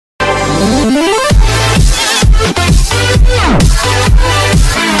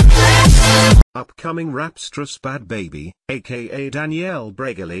upcoming rapstress Bhad Bhabie, aka Danielle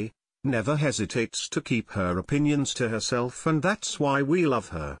Bregoli, never hesitates to keep her opinions to herself, and that's why we love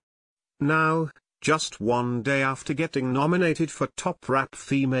her. Now, just one day after getting nominated for Top Rap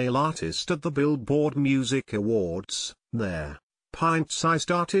Female Artist at the Billboard Music Awards, their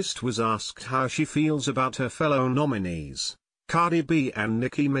pint-sized artist was asked how she feels about her fellow nominees, Cardi B and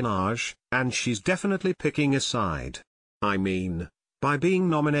Nicki Minaj, and she's definitely picking a side. "I mean, by being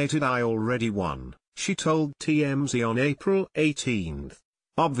nominated I already won," she told TMZ on April 18.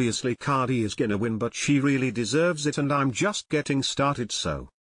 "Obviously Cardi is gonna win, but she really deserves it and I'm just getting started." So,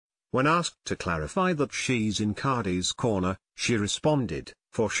 when asked to clarify that she's in Cardi's corner, she responded,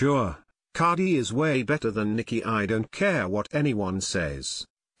 "For sure, Cardi is way better than Nicki. I don't care what anyone says.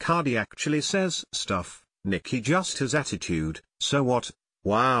 Cardi actually says stuff, Nicki just has attitude, so what?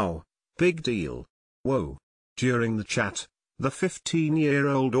 Wow, big deal. Whoa." During the chat, the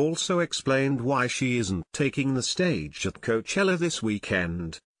 15-year-old also explained why she isn't taking the stage at Coachella this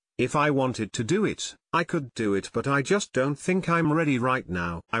weekend. "If I wanted to do it, I could do it, but I just don't think I'm ready right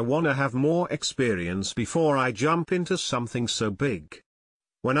now. I wanna have more experience before I jump into something so big."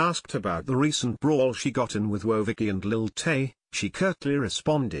 When asked about the recent brawl she got in with Vicky and Lil Tay, she curtly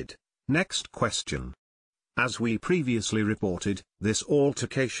responded, "Next question." As we previously reported, this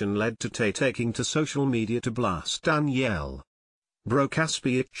altercation led to Tay taking to social media to blast Danielle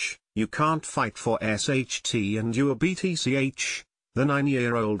Bregoli. "You can't fight for SHT and you're BTCH," the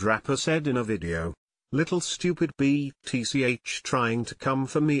 9-year-old rapper said in a video. "Little stupid BTCH trying to come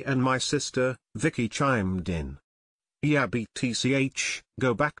for me and my sister," Vicky chimed in. "Yeah, BTCH,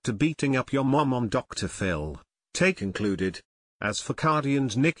 go back to beating up your mom on Dr. Phil," Tay concluded. As for Cardi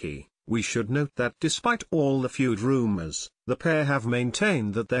and Nicki, we should note that despite all the feud rumors, the pair have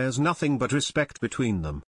maintained that there's nothing but respect between them.